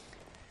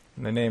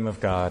In the name of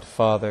God,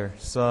 Father,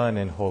 Son,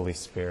 and Holy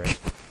Spirit.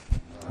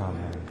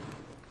 Amen.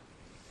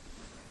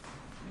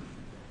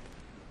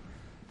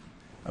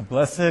 A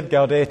blessed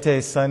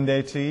Gaudete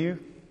Sunday to you.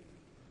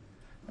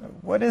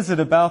 What is it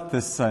about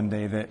this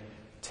Sunday that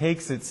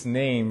takes its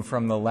name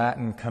from the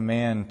Latin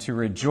command to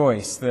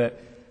rejoice, that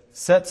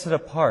sets it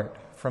apart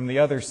from the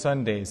other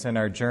Sundays in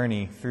our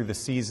journey through the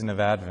season of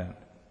Advent?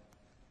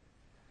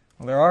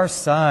 Well, there are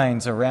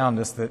signs around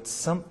us that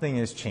something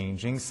is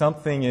changing,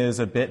 something is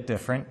a bit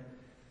different.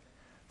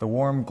 The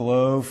warm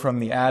glow from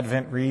the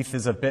Advent wreath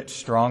is a bit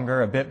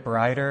stronger, a bit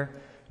brighter,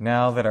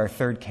 now that our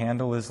third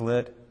candle is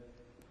lit.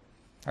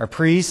 Our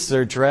priests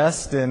are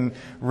dressed in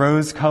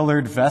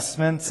rose-colored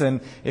vestments,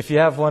 and if you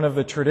have one of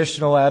the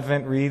traditional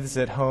Advent wreaths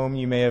at home,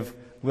 you may have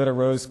lit a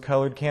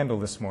rose-colored candle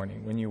this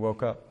morning when you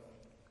woke up.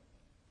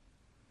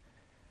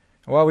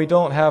 While we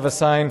don't have a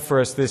sign for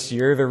us this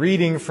year, the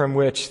reading from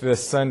which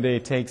this Sunday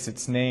takes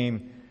its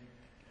name,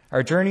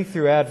 our journey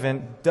through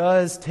Advent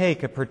does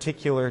take a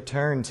particular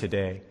turn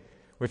today,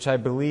 which I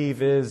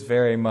believe is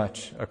very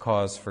much a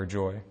cause for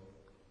joy.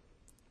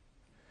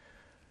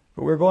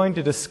 But we're going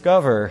to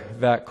discover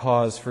that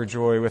cause for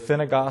joy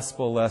within a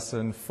gospel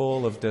lesson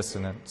full of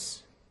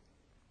dissonance.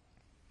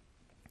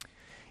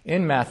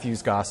 In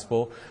Matthew's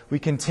gospel, we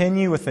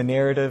continue with a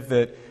narrative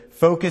that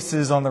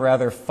focuses on the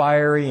rather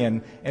fiery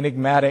and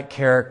enigmatic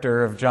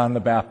character of John the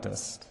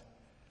Baptist.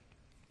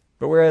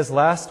 But whereas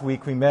last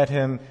week we met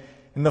him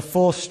in the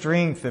full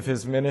strength of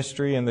his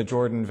ministry in the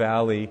Jordan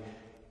Valley,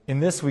 in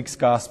this week's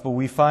gospel,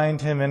 we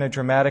find him in a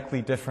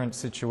dramatically different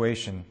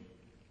situation.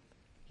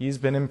 He's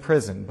been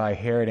imprisoned by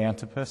Herod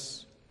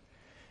Antipas.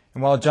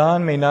 And while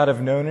John may not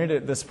have known it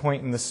at this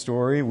point in the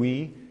story,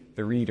 we,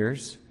 the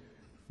readers,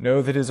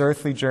 know that his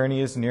earthly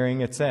journey is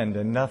nearing its end,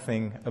 and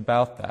nothing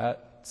about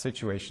that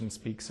situation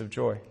speaks of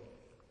joy.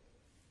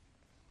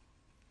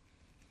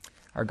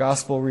 Our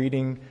gospel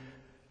reading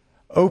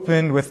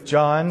opened with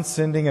John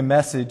sending a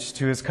message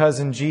to his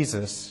cousin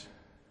Jesus.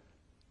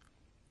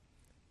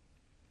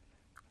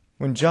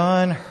 When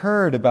John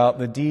heard about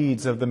the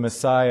deeds of the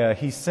Messiah,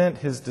 he sent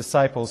his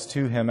disciples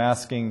to him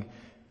asking,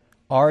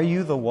 "Are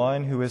you the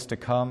one who is to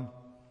come,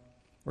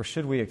 or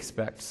should we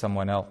expect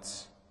someone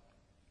else?"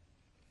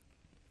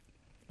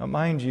 Now,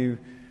 mind you,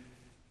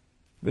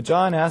 the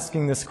John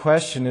asking this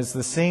question is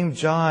the same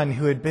John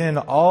who had been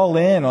all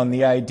in on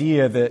the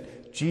idea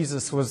that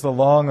Jesus was the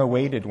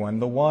long-awaited one,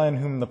 the one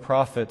whom the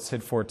prophets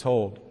had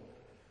foretold,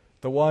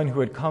 the one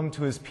who had come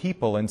to his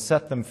people and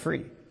set them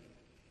free.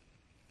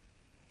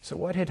 So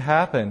what had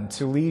happened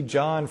to lead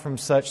John from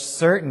such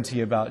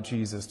certainty about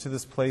Jesus to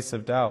this place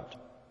of doubt?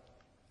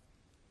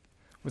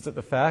 Was it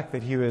the fact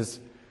that he was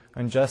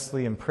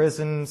unjustly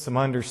imprisoned, some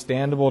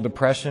understandable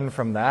depression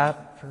from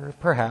that?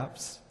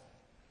 Perhaps.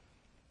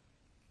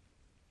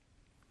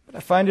 But I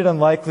find it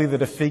unlikely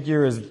that a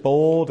figure as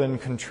bold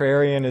and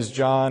contrarian as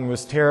John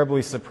was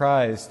terribly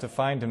surprised to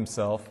find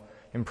himself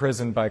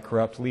imprisoned by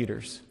corrupt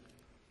leaders.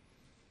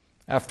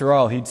 After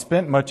all, he'd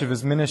spent much of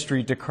his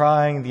ministry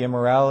decrying the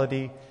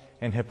immorality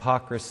and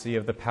hypocrisy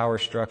of the power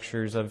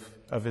structures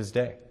of his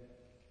day.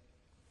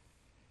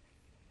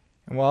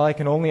 And while I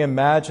can only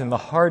imagine the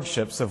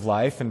hardships of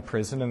life in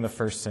prison in the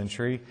first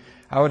century,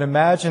 I would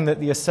imagine that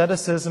the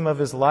asceticism of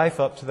his life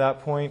up to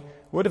that point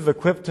would have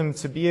equipped him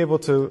to be able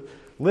to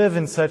live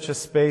in such a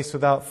space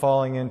without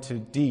falling into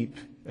deep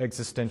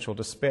existential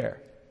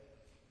despair.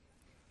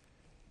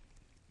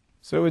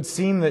 So it would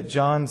seem that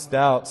John's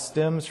doubt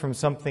stems from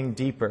something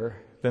deeper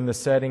than the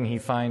setting he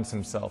finds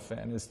himself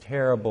in, as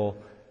terrible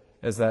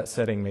as that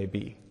setting may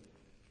be.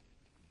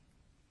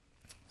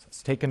 So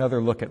let's take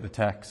another look at the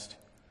text.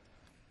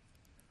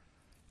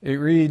 It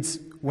reads,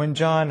 "When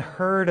John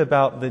heard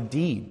about the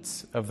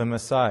deeds of the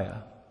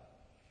Messiah,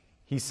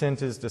 he sent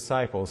his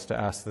disciples to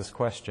ask this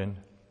question,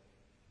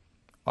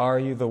 'Are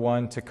you the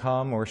one to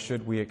come, or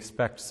should we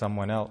expect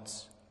someone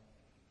else?'"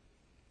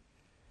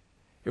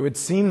 It would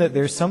seem that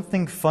there's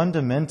something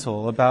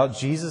fundamental about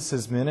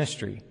Jesus'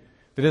 ministry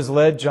that has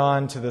led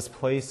John to this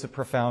place of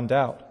profound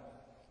doubt.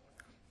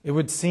 It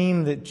would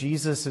seem that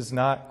Jesus is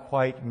not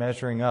quite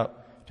measuring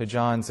up to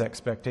John's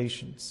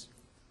expectations.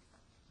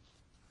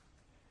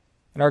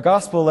 In our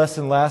gospel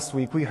lesson last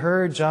week, we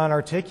heard John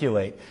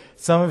articulate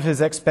some of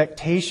his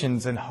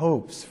expectations and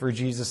hopes for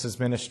Jesus'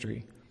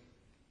 ministry.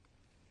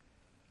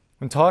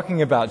 When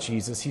talking about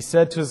Jesus, he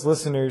said to his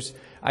listeners,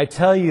 "I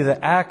tell you,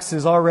 the axe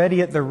is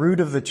already at the root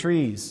of the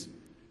trees,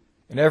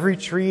 and every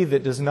tree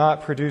that does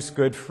not produce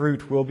good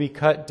fruit will be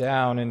cut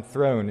down and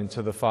thrown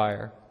into the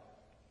fire.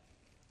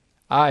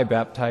 I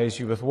baptize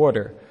you with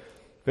water,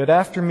 but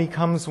after me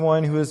comes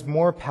one who is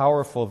more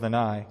powerful than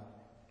I,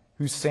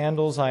 whose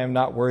sandals I am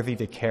not worthy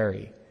to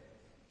carry.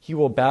 He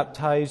will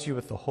baptize you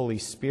with the Holy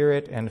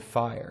Spirit and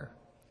fire.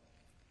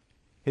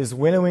 His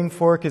winnowing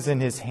fork is in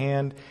his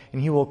hand, and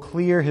he will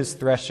clear his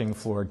threshing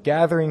floor,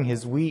 gathering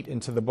his wheat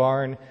into the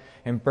barn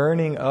and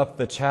burning up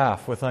the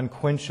chaff with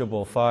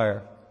unquenchable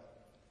fire."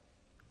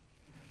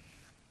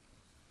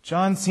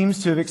 John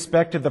seems to have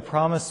expected the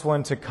promised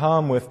one to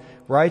come with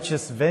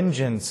righteous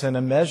vengeance and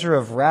a measure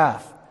of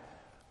wrath,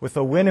 with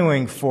a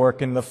winnowing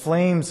fork and the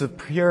flames of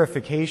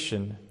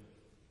purification.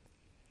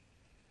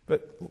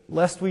 But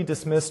lest we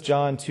dismiss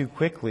John too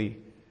quickly,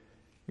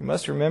 we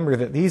must remember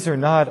that these are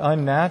not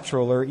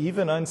unnatural or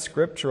even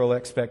unscriptural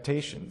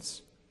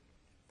expectations.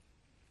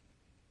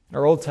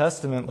 Our Old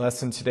Testament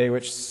lesson today,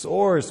 which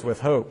soars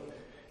with hope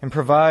and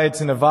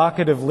provides an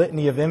evocative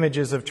litany of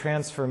images of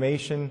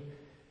transformation,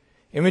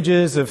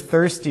 images of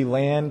thirsty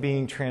land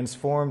being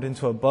transformed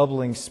into a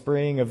bubbling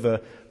spring, of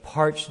the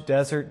parched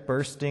desert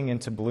bursting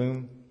into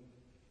bloom.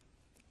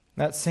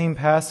 In that same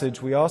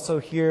passage, we also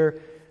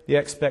hear the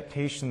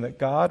expectation that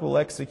God will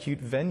execute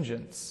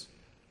vengeance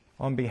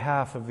on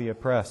behalf of the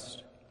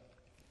oppressed.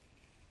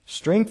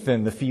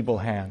 Strengthen the feeble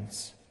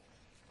hands.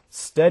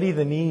 Steady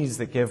the knees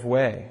that give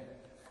way.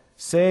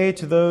 Say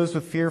to those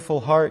with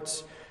fearful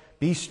hearts,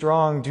 be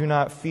strong, do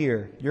not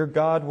fear. Your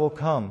God will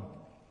come.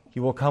 He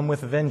will come with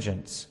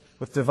vengeance.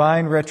 With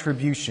divine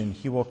retribution,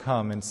 He will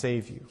come and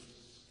save you.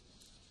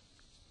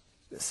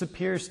 This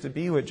appears to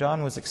be what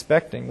John was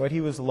expecting, what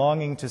he was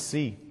longing to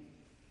see.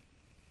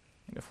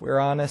 And if we're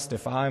honest,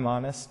 if I'm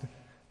honest,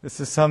 this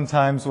is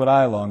sometimes what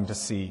I long to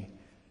see.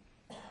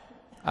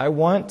 I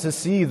want to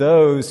see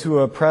those who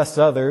oppress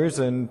others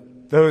and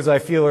those I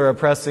feel are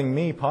oppressing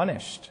me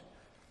punished.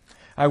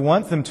 I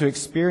want them to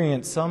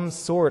experience some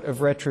sort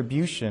of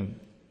retribution.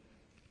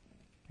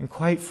 And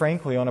quite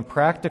frankly, on a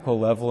practical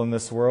level in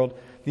this world,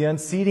 the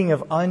unseating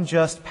of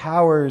unjust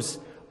powers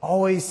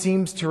always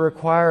seems to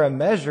require a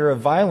measure of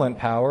violent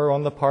power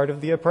on the part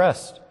of the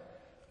oppressed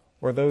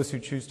or those who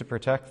choose to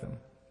protect them.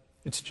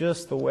 It's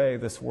just the way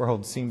this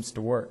world seems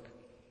to work.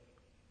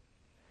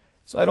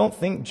 So I don't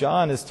think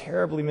John is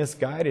terribly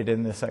misguided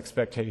in this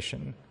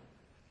expectation.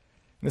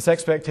 This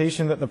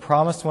expectation that the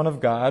promised one of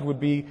God would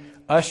be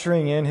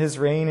ushering in His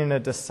reign in a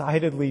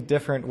decidedly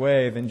different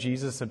way than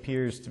Jesus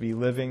appears to be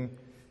living,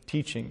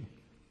 teaching,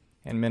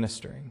 and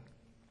ministering.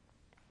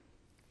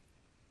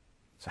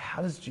 So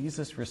how does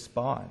Jesus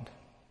respond?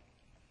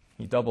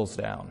 He doubles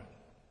down.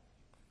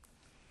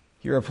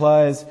 He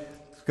replies,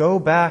 "Go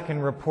back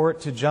and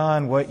report to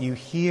John what you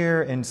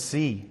hear and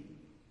see."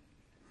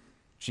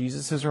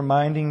 Jesus is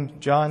reminding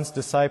John's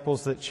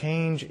disciples that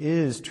change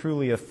is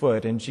truly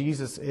afoot, and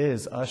Jesus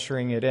is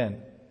ushering it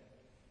in.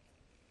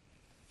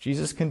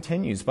 Jesus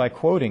continues by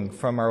quoting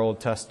from our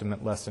Old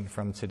Testament lesson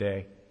from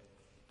today.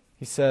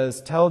 He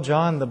says, "Tell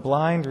John the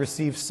blind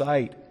receive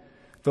sight,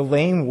 the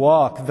lame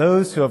walk,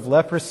 those who have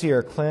leprosy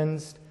are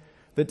cleansed,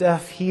 the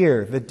deaf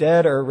hear, the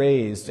dead are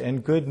raised,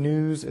 and good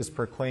news is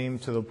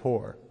proclaimed to the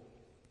poor."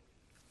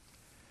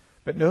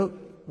 But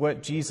note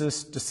what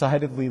Jesus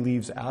decidedly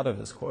leaves out of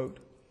his quote.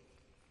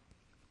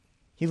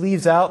 He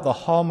leaves out the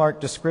hallmark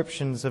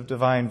descriptions of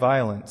divine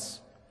violence.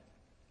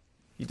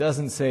 He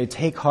doesn't say,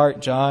 "Take heart,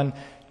 John,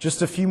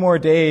 just a few more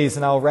days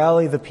and I'll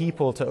rally the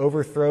people to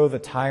overthrow the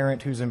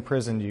tyrant who's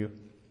imprisoned you."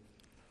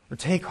 Or,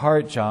 "Take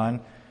heart, John,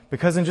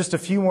 because in just a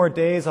few more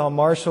days I'll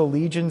marshal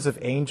legions of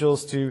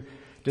angels to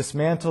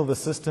dismantle the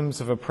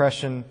systems of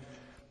oppression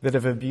that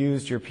have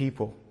abused your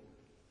people."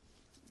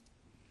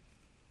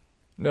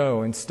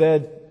 No,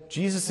 instead,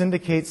 Jesus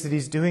indicates that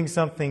He's doing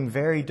something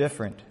very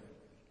different.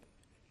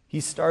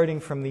 He's starting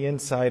from the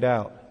inside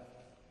out.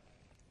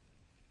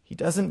 He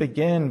doesn't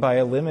begin by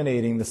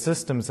eliminating the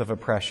systems of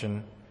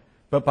oppression,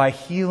 but by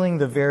healing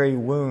the very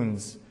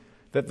wounds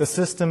that the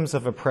systems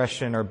of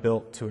oppression are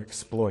built to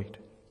exploit.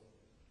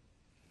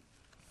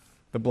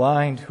 The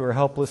blind who are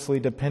helplessly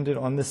dependent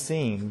on the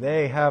seeing,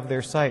 they have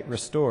their sight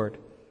restored.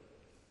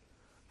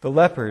 The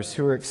lepers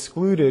who are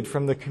excluded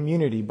from the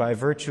community by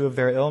virtue of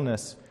their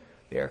illness,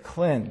 they are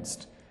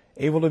cleansed,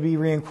 able to be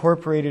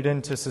reincorporated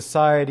into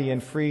society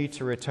and free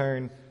to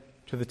return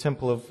to the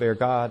temple of their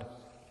God.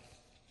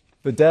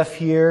 The deaf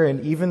hear, and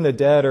even the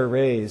dead are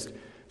raised.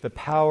 The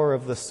power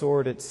of the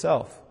sword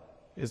itself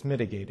is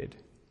mitigated.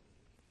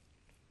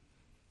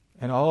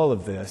 And all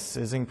of this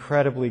is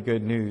incredibly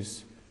good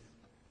news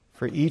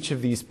for each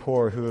of these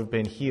poor who have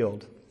been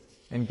healed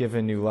and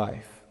given new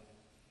life.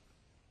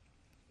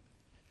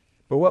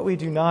 But what we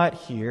do not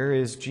hear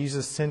is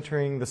Jesus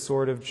centering the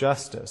sword of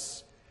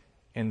justice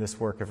in this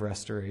work of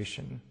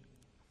restoration.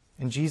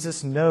 And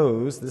Jesus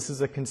knows this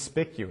is a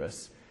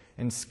conspicuous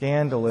and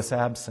scandalous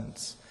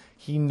absence.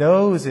 He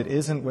knows it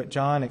isn't what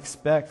John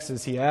expects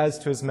as he adds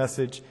to his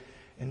message,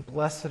 "And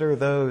blessed are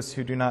those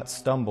who do not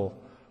stumble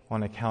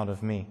on account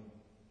of me."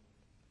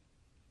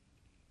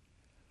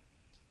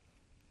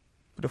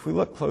 But if we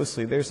look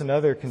closely, there's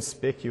another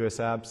conspicuous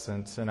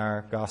absence in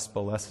our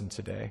gospel lesson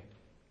today.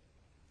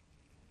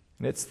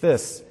 And it's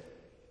this: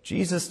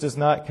 Jesus does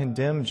not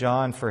condemn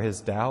John for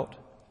his doubt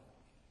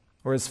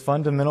or his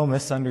fundamental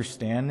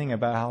misunderstanding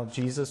about how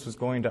Jesus was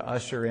going to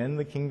usher in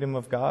the kingdom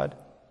of God.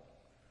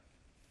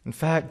 In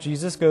fact,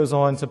 Jesus goes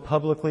on to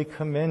publicly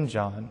commend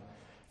John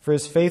for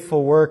his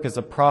faithful work as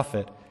a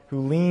prophet who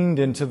leaned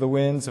into the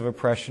winds of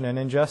oppression and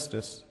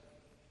injustice.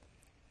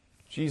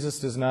 Jesus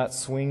does not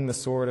swing the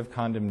sword of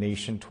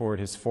condemnation toward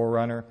his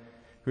forerunner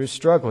who is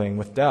struggling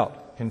with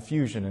doubt,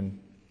 confusion, and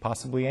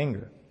possibly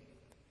anger.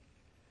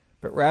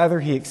 but rather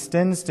he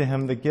extends to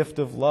him the gift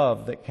of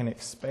love that can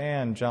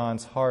expand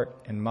John's heart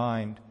and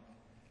mind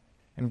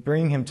and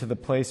bring him to the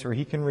place where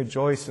he can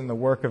rejoice in the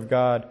work of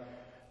God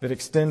that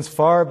extends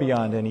far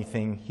beyond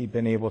anything he'd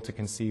been able to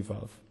conceive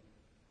of.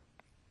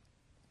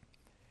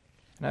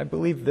 And I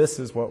believe this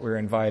is what we're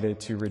invited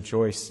to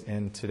rejoice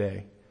in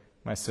today,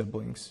 my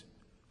siblings.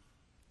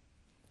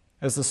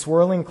 As the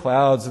swirling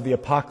clouds of the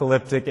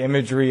apocalyptic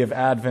imagery of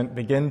Advent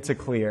begin to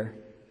clear,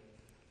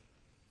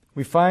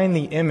 we find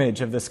the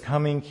image of this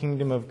coming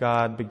kingdom of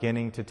God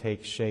beginning to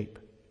take shape.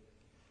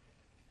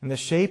 And the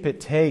shape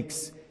it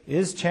takes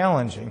is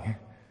challenging,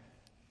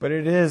 but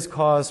it is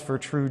cause for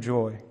true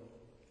joy.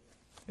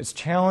 It's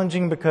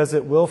challenging because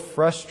it will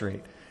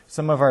frustrate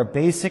some of our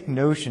basic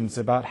notions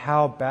about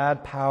how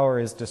bad power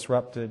is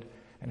disrupted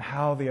and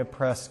how the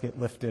oppressed get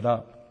lifted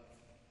up.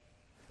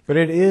 But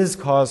it is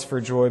cause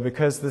for joy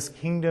because this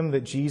kingdom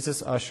that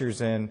Jesus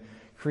ushers in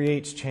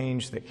creates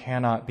change that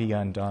cannot be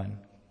undone.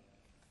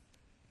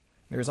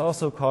 There's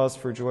also cause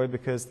for joy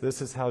because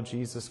this is how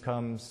Jesus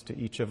comes to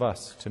each of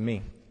us, to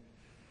me,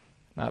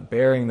 not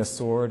bearing the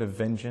sword of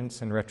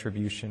vengeance and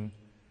retribution,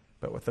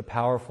 but with the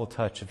powerful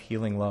touch of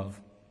healing love,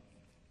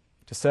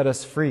 to set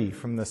us free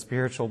from the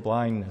spiritual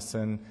blindness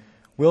and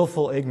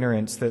willful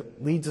ignorance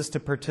that leads us to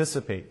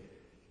participate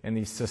in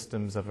these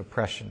systems of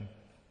oppression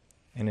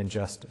and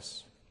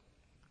injustice.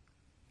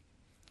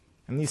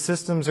 And these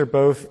systems are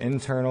both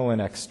internal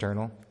and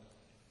external.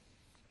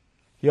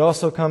 He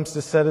also comes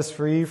to set us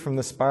free from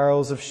the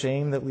spirals of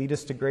shame that lead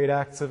us to great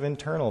acts of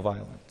internal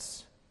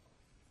violence.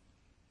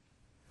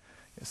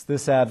 Yes,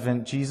 this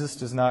Advent, Jesus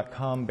does not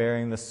come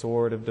bearing the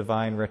sword of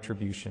divine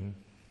retribution,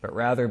 but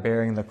rather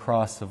bearing the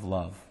cross of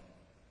love.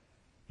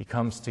 He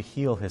comes to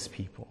heal his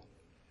people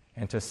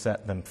and to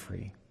set them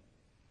free.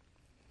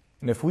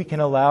 And if we can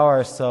allow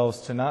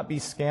ourselves to not be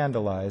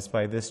scandalized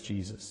by this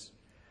Jesus,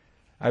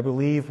 I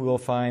believe we will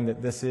find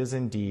that this is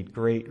indeed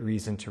great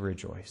reason to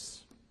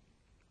rejoice.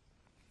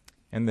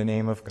 In the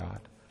name of God,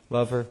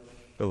 lover,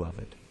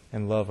 beloved,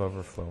 and love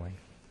overflowing.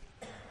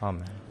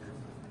 Amen.